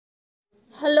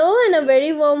Hello and a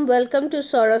very warm welcome to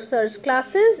Saurav Sir's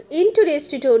classes. In today's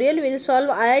tutorial, we will solve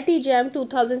IIT JAM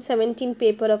 2017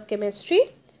 paper of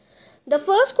chemistry. The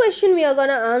first question we are going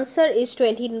to answer is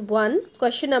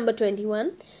question number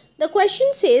 21. The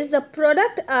question says the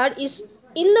product R is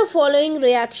in the following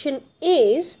reaction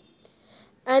is,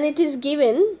 and it is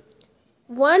given,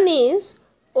 one is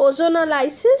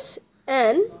ozonolysis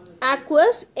and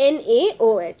aqueous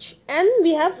NaOH, and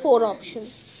we have four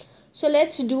options. So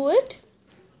let's do it.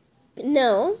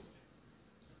 Now,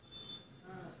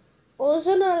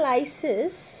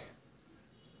 ozonolysis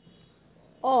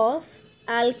of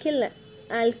alkene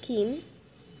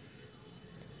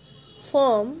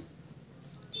form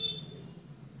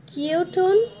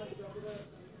ketone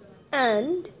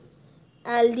and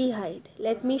aldehyde.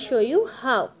 Let me show you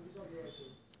how.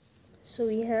 So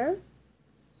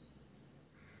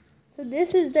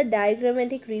this is the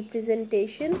diagrammatic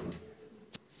representation.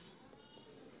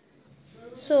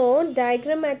 So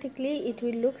diagrammatically it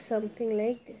will look something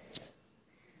like this.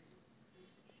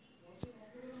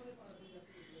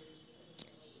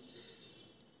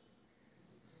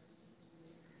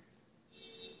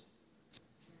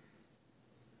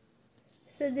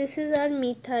 So this is our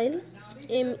methyl,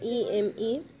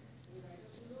 MEME.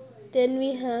 Then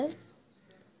we have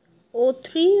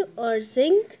O3 or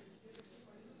zinc,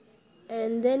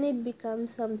 and then it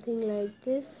becomes something like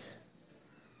this.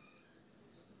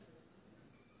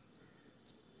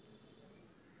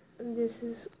 This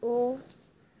is O,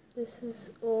 this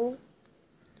is O,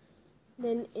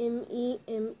 then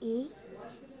MEME.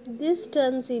 This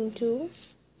turns into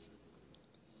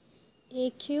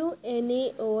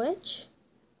AQNaOH,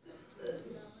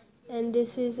 and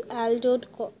this is aldol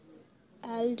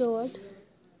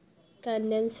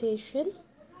condensation.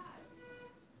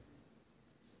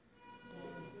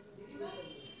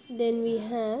 Then we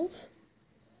have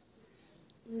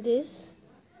this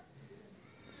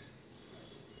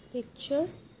picture.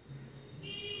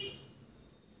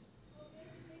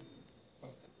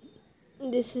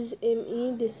 This is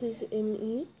Me, this is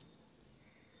Me,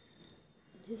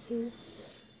 this is,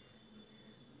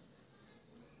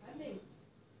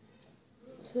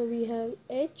 so we have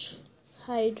H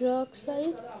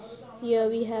hydroxide, here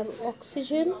we have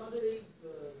oxygen,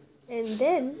 and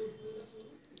then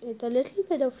with a little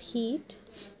bit of heat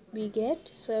we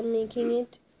get, so I'm making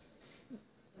it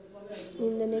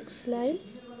in the next slide.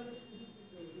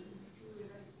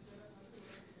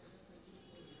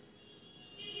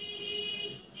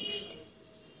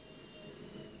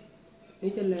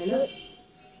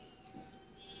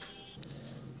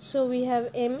 So we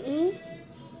have Me,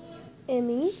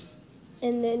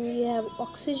 and then we have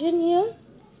oxygen here,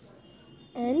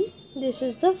 and this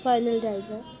is the final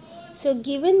diagram. So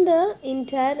given the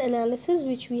entire analysis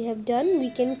which we have done, we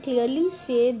can clearly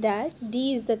say that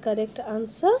D is the correct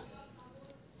answer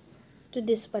to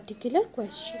this particular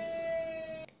question.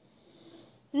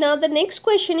 Now the next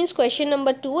question is question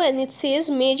number 2, and it says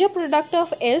major product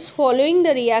of S following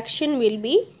the reaction will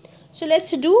be. So let's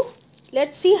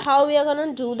see how we are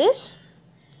going to do this.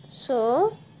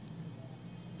 So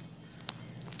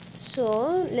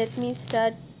let me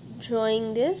start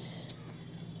drawing this.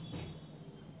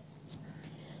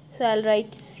 So I'll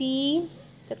write C,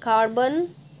 the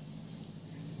carbon,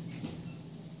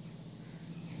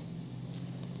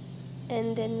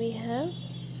 and then we have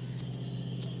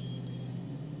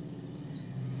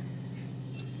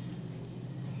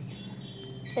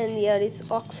and here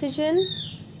is oxygen.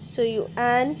 So you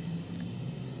add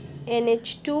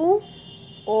NH2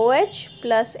 OH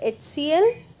plus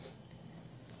HCl.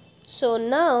 So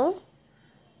now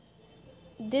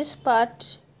this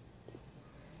part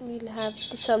will have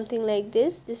something like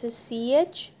this. This is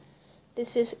CH,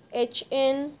 this is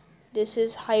HN, this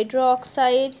is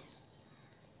hydroxide,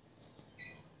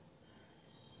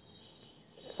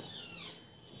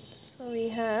 so we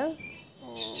have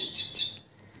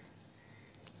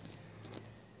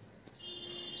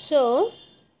so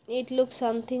it looks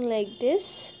something like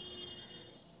this.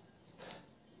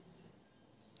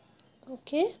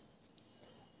 Okay,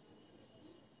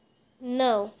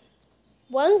 now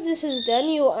once this is done,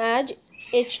 you add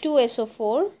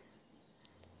H2SO4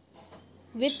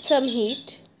 with some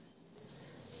heat.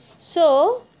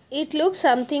 So it looks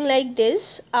something like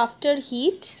this after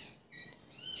heat.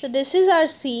 So this is our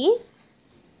C,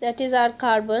 that is our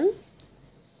carbon,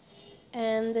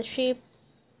 and the shape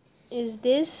is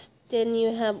this. Then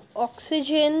you have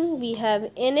oxygen, we have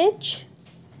NH,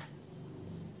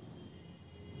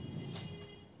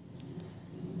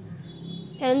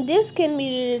 and this can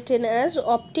be written as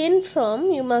obtained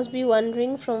from, you must be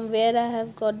wondering from where I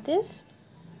have got this.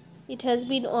 It has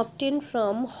been obtained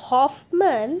from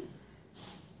Hoffman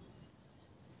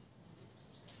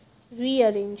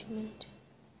rearrangement.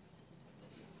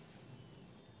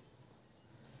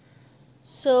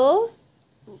 So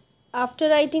after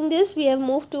writing this, we have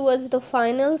moved towards the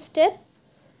final step.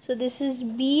 So this is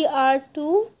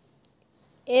Br2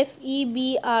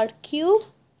 FeBr cube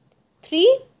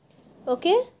 3.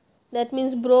 Okay, that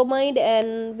means bromide,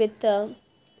 and with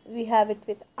we have it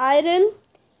with iron,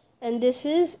 and this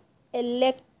is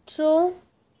electrophilic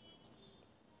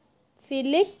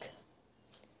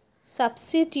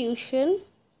substitution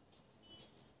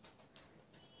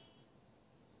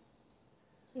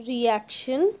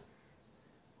reaction,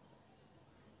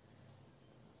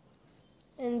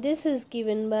 and this is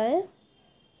given by,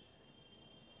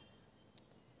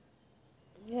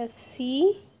 you have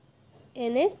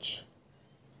CNH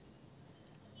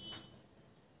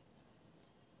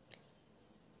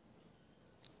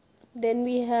then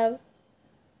we have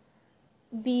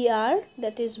Br,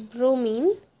 that is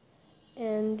bromine,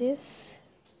 and this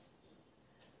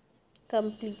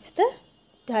completes the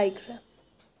diagram.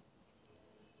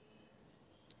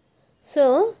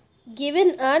 So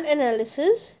given our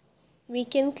analysis, we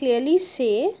can clearly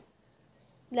say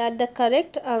that the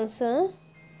correct answer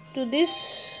to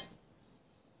this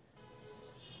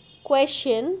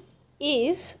question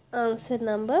is option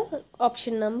number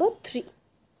 3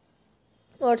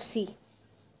 or C.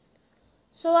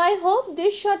 So I hope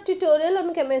this short tutorial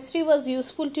on chemistry was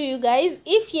useful to you guys.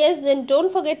 If yes, then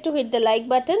don't forget to hit the like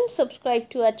button, subscribe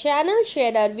to our channel,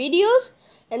 share our videos,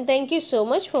 and thank you so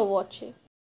much for watching.